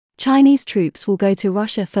Chinese troops will go to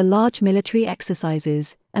Russia for large military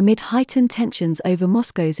exercises, amid heightened tensions over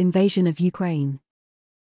Moscow's invasion of Ukraine.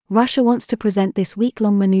 Russia wants to present this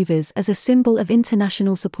week-long maneuvers as a symbol of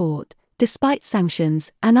international support, despite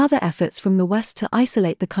sanctions and other efforts from the West to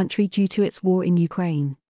isolate the country due to its war in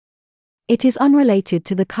Ukraine. It is unrelated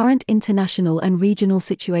to the current international and regional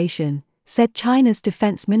situation, said China's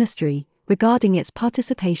Defense Ministry, regarding its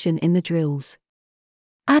participation in the drills.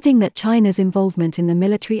 Adding that China's involvement in the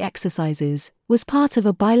military exercises was part of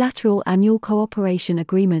a bilateral annual cooperation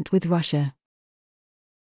agreement with Russia.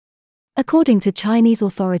 According to Chinese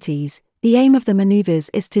authorities, the aim of the maneuvers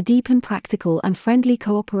is to deepen practical and friendly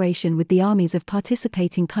cooperation with the armies of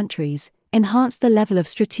participating countries, enhance the level of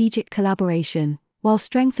strategic collaboration, while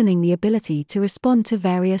strengthening the ability to respond to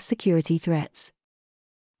various security threats.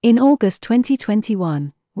 In August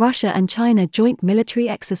 2021, Russia and China joint military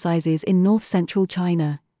exercises in north-central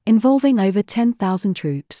China, involving over 10,000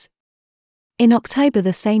 troops. In October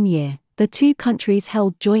the same year, the two countries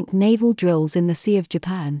held joint naval drills in the Sea of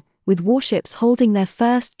Japan, with warships holding their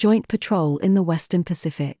first joint patrol in the Western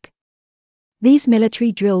Pacific. These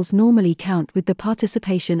military drills normally count with the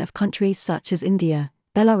participation of countries such as India,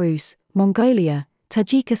 Belarus, Mongolia,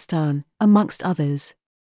 Tajikistan, amongst others.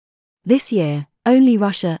 This year, only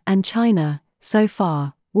Russia and China, so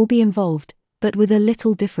far, will be involved, but with a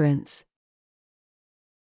little difference.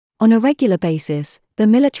 On a regular basis, the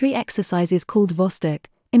military exercises called Vostok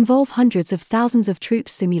involve hundreds of thousands of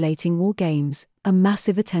troops simulating war games, a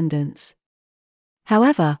massive attendance.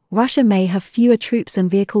 However, Russia may have fewer troops and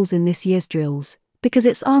vehicles in this year's drills, because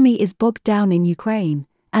its army is bogged down in Ukraine,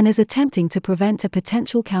 and is attempting to prevent a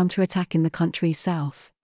potential counterattack in the country's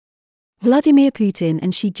south. Vladimir Putin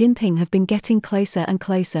and Xi Jinping have been getting closer and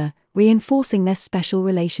closer, reinforcing their special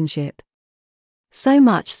relationship. So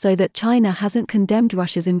much so that China hasn't condemned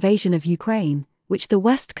Russia's invasion of Ukraine, which the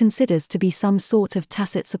West considers to be some sort of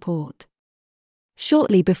tacit support.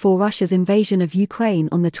 Shortly before Russia's invasion of Ukraine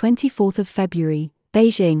on the 24th of February,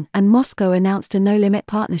 Beijing and Moscow announced a no-limit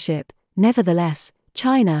partnership. Nevertheless,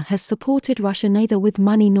 China has supported Russia neither with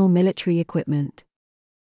money nor military equipment.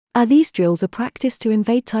 Are these drills a practice to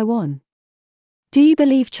invade Taiwan? Do you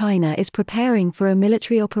believe China is preparing for a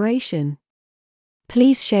military operation?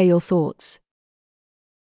 Please share your thoughts.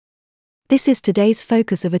 This is today's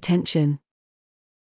focus of attention.